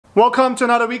Welcome to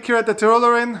another week here at the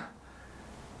TirolerInn.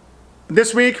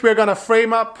 This week we're gonna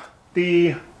frame up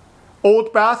the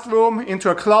old bathroom into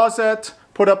a closet,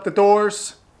 put up the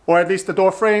doors, or at least the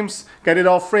door frames, get it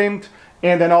all framed,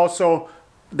 and then also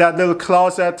that little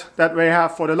closet that we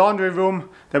have for the laundry room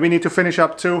that we need to finish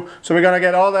up too. So we're gonna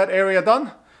get all that area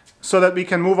done so that we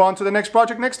can move on to the next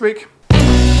project next week.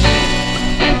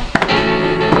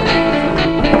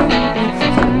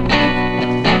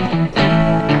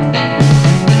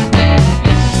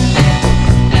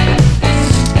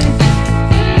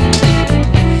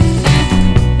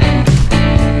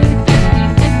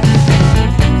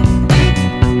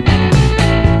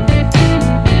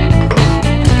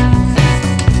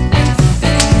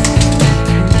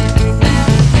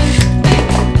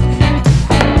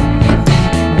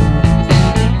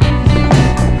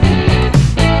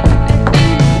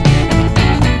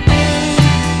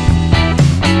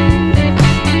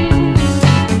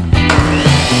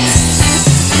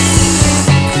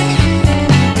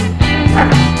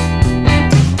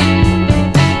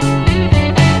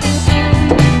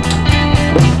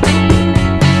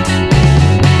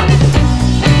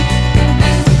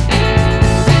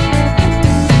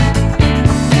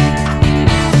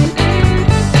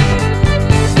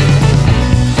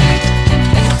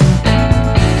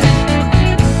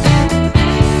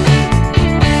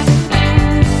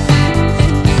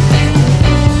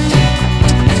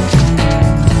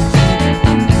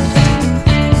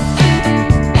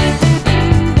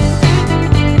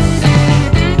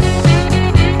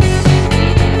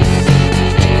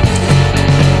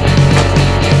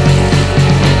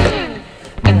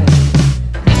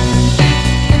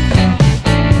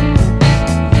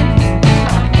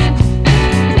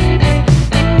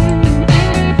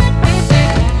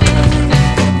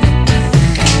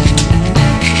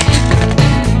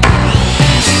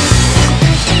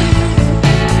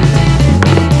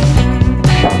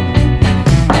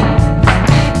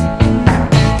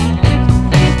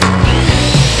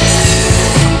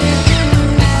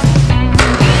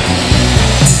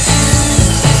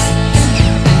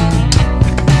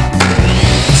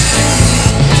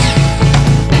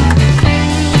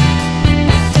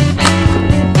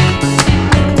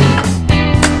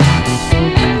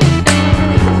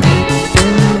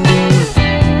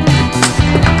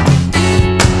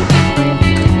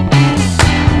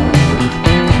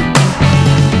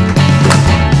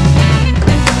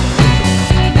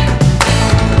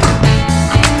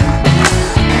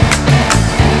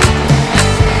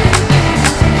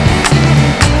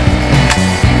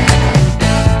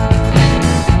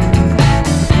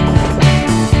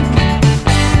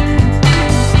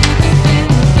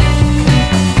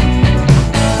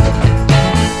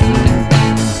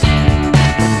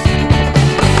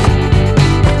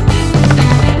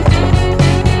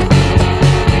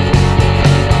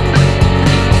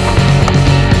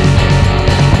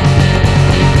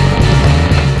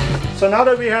 So now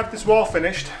that we have this wall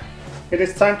finished, it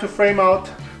is time to frame out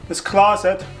this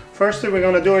closet. First thing we're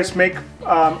going to do is make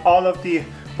all of the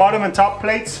bottom and top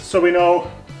plates so we know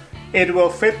it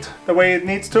will fit the way it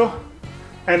needs to,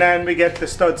 and then we get the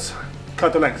studs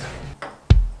cut to length.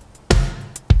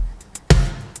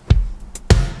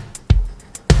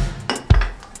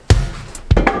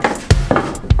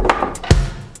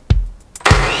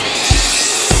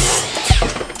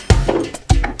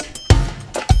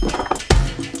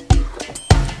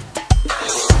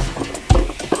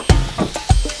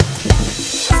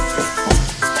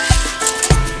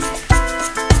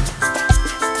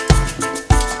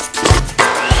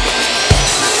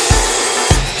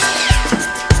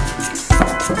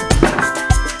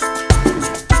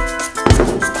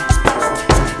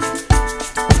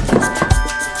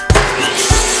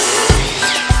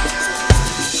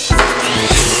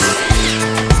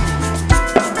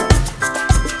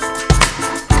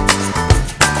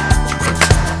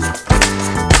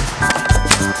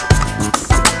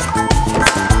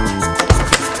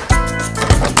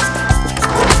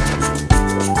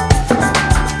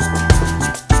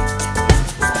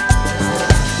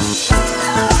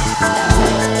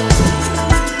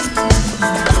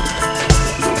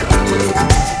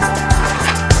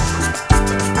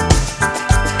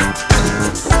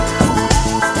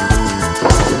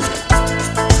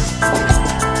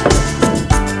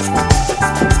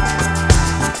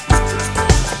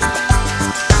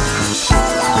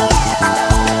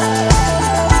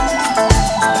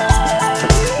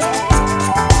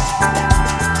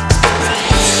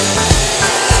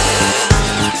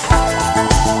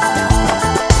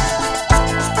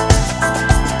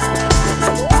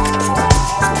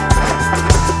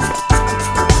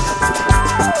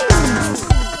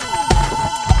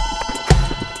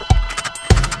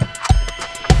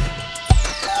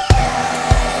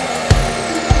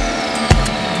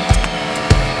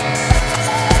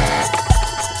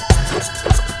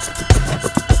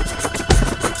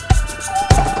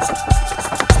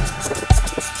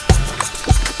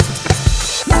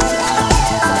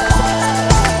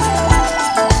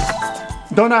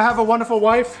 Don't I have a wonderful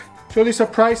wife? Julie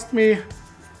surprised me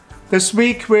this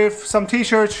week with some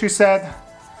t-shirts. She said,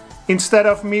 instead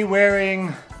of me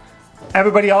wearing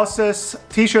everybody else's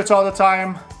t-shirts all the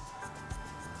time,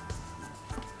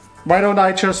 why don't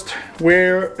I just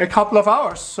wear a couple of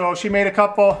ours? So she made a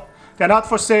couple. They're not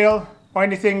for sale or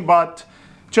anything, but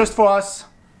just for us.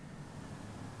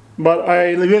 But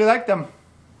I really like them.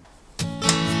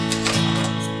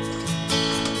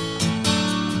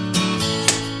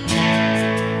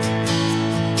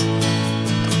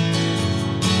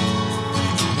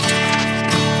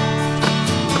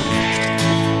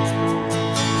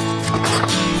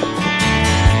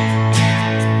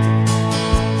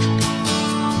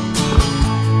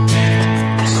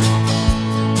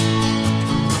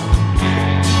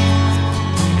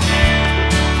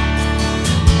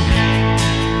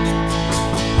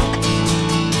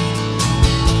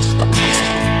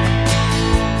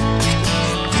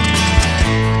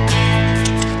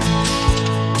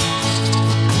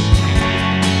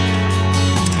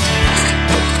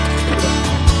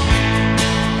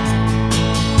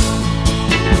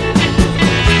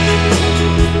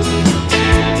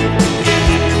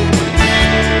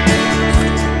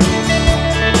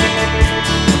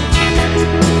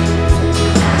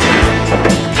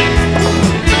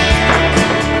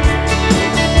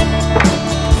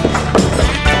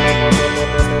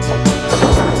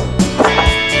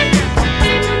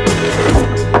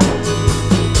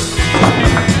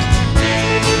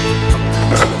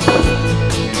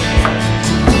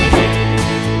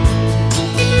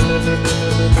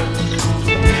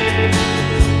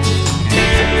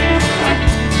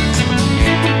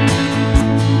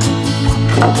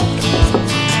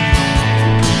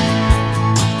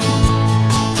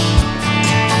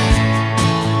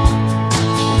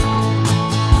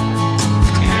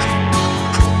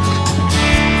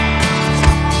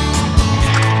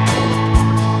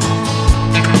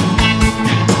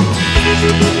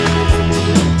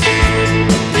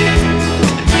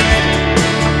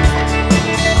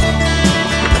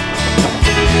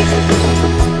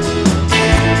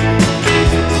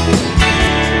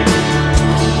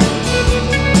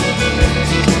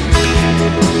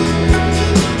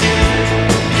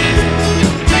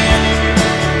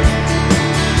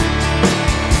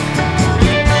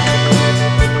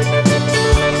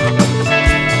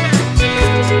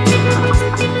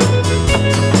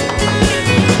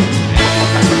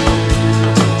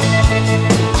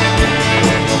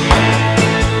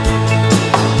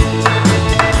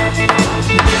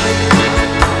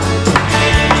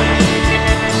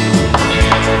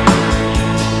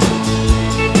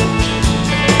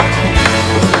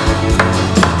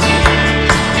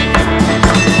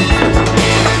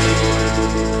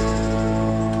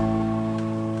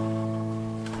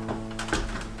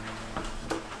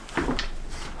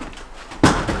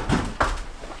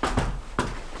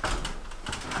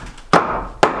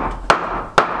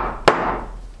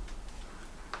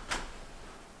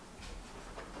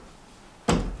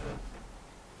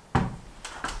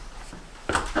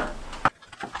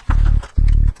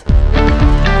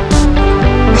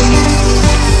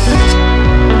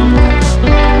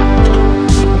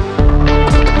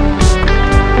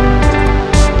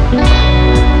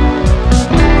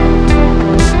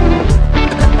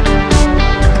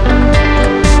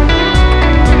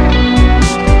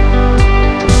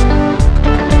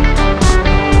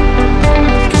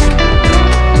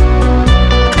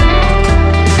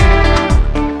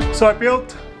 So I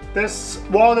built this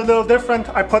wall a little different.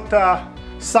 I put the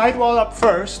side wall up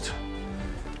first,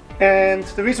 and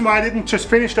the reason why I didn't just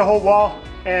finish the whole wall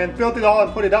and build it all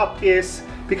and put it up is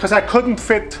because I couldn't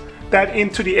fit that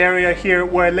into the area here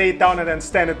where I lay it down and then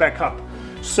stand it back up.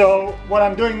 So what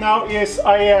I'm doing now is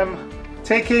I am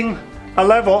taking a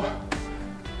level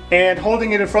and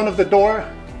holding it in front of the door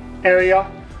area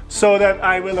so that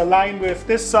I will align with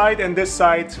this side, and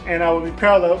I will be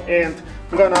parallel, and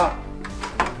I'm gonna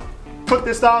put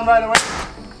this down right away,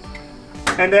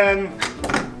 and then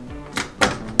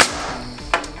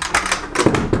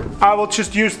I will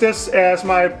just use this as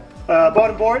my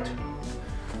bottom board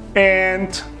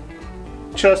and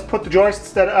just put the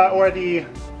joists that are already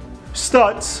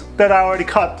studs that I already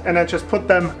cut, and then just put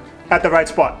them at the right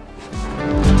spot.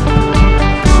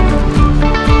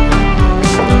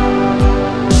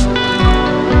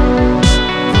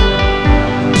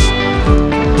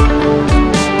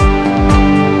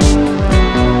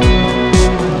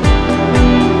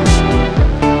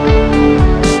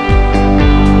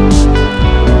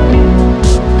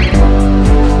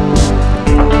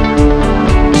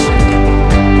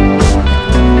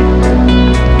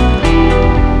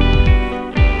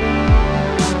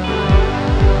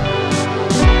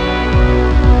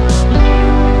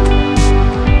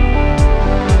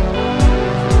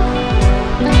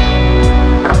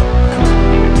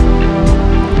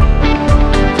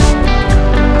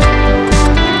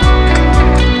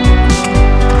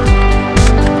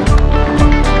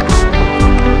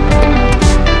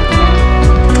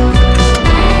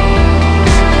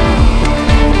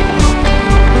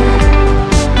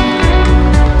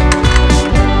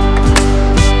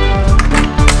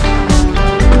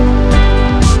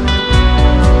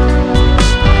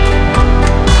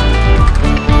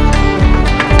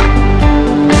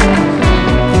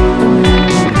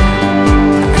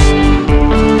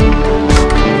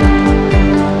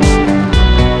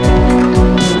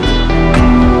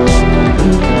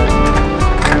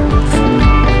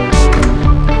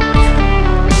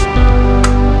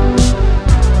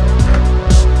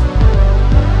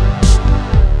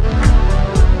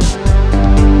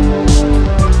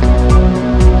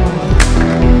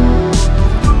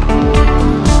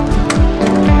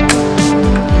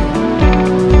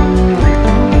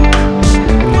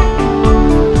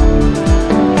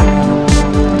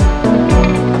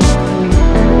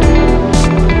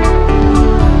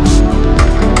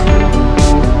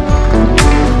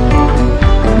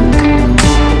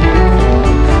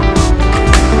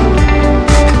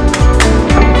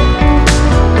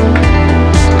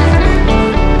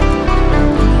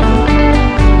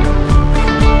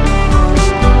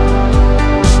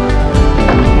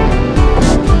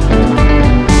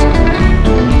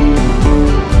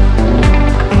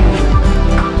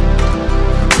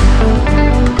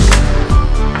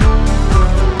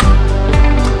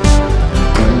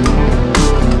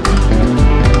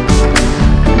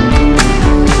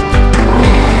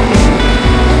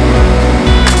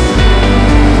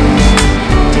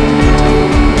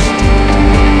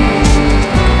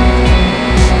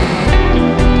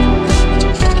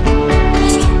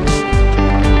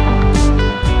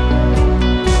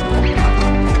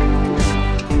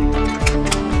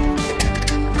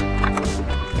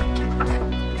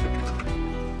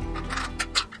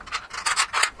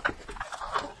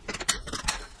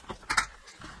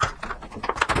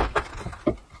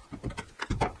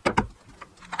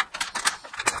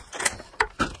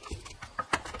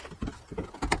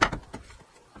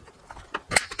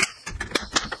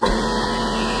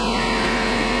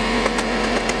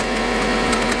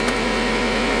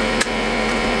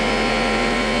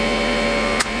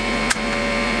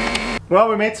 Well,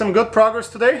 we made some good progress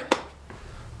today.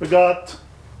 We got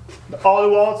all the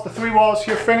walls, the 3 walls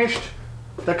here finished,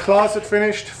 the closet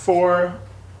finished for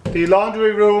the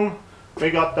laundry room. We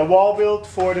got the wall built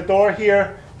for the door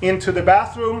here into the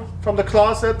bathroom from the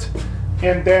closet,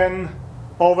 and then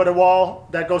over the wall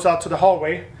that goes out to the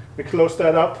hallway. We closed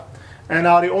that up. And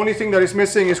now the only thing that is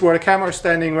missing is where the camera is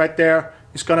standing right there.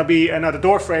 It's gonna be another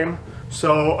door frame,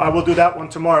 so I will do that one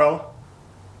tomorrow.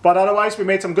 But otherwise we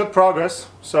made some good progress,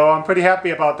 so I'm pretty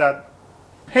happy about that.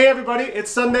 Hey everybody,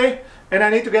 it's Sunday and I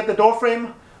need to get the door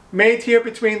frame made here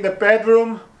between the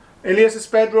bedroom, Elias's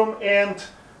bedroom, and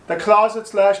the closet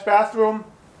slash bathroom.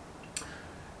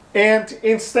 And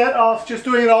instead of just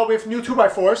doing it all with new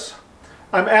 2x4s,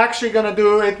 I'm actually gonna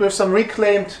do it with some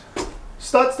reclaimed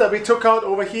studs that we took out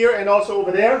over here and also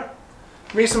over there.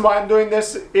 Reason why I'm doing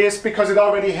this is because it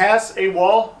already has a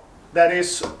wall that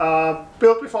is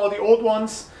built with all the old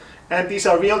ones, and these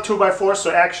are real 2x4s,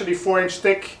 so actually 4-inch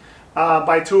thick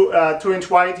by 2-inch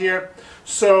wide here.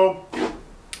 So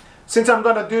since I'm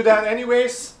gonna do that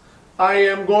anyways, I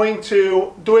am going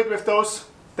to do it with those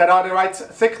that are the right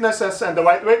thicknesses and the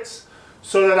right widths,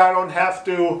 so that I don't have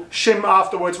to shim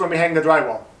afterwards when we hang the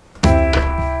drywall.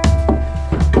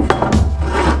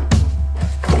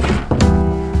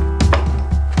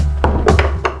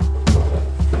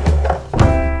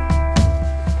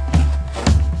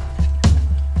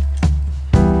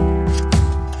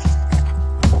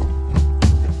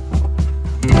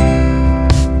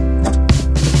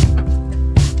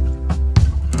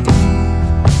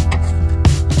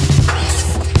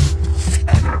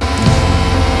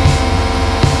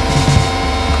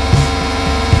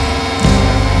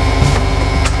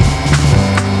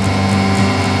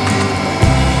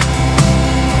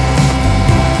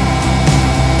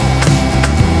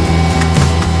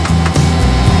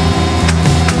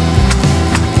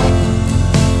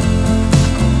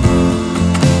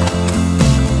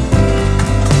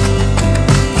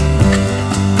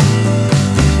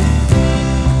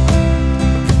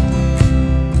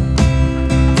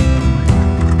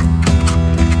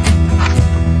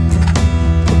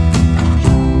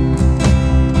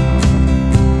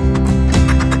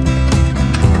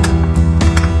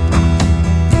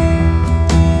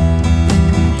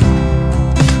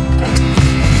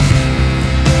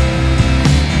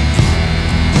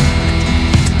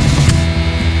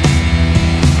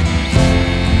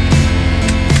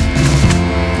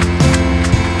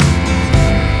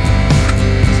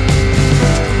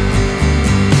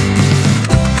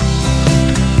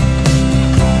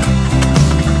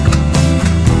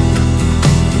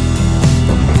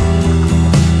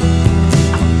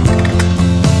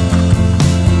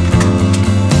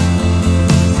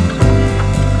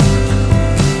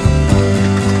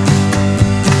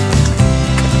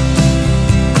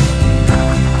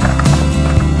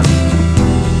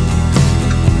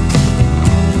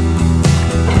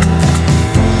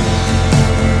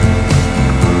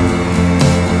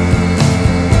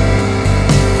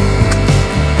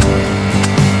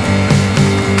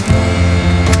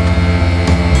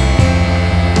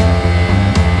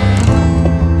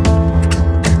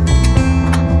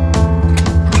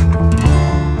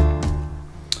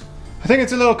 I think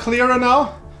it's a little clearer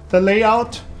now, the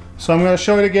layout. So I'm going to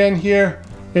show it again here.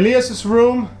 Elias's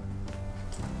room.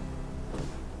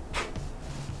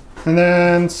 And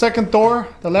then second door,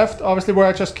 the left, obviously where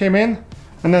I just came in.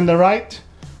 And then the right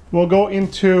will go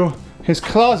into his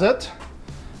closet.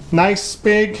 Nice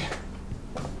big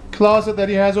closet that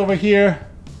he has over here.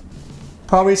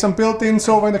 Probably some built-ins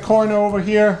over in the corner over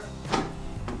here.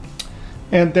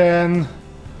 And then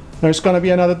there's going to be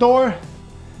another door.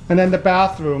 And then the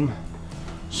bathroom.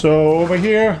 So over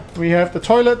here we have the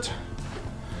toilet,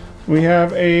 we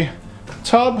have a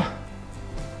tub,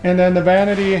 and then the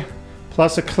vanity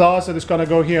plus a closet is going to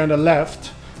go here on the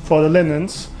left for the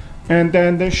linens, and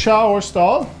then the shower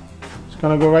stall is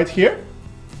going to go right here,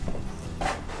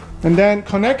 and then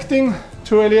connecting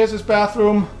to Elias's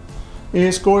bathroom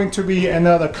is going to be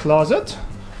another closet,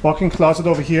 walk-in closet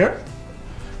over here,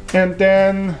 and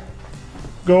then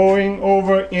going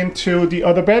over into the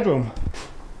other bedroom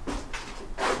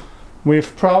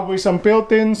with probably some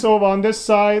built-ins over on this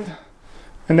side,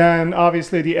 and then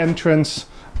obviously the entrance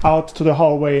out to the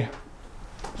hallway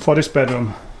for this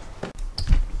bedroom.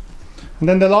 And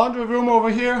then the laundry room over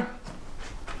here,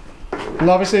 and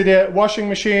obviously the washing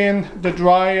machine, the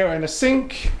dryer, and the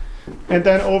sink. And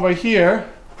then over here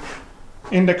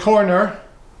in the corner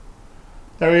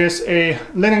there is a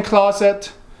linen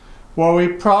closet where we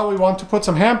probably want to put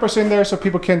some hampers in there so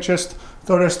people can just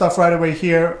throw their stuff right away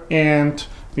here, and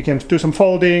we can do some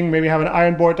folding, maybe have an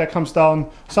iron board that comes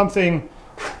down, something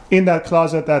in that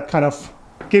closet that kind of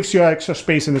gives you extra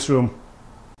space in this room.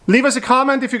 Leave us a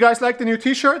comment if you guys like the new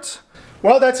t-shirts.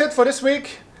 Well, that's it for this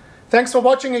week. Thanks for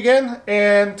watching again,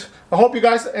 and I hope you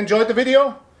guys enjoyed the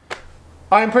video.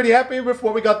 I'm pretty happy with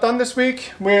what we got done this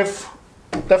week with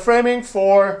the framing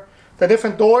for the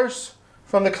different doors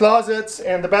from the closets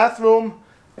and the bathroom,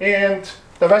 and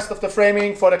the rest of the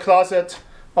framing for the closet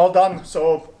all done.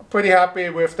 So pretty happy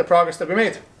with the progress that we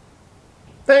made.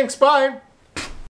 Thanks, bye!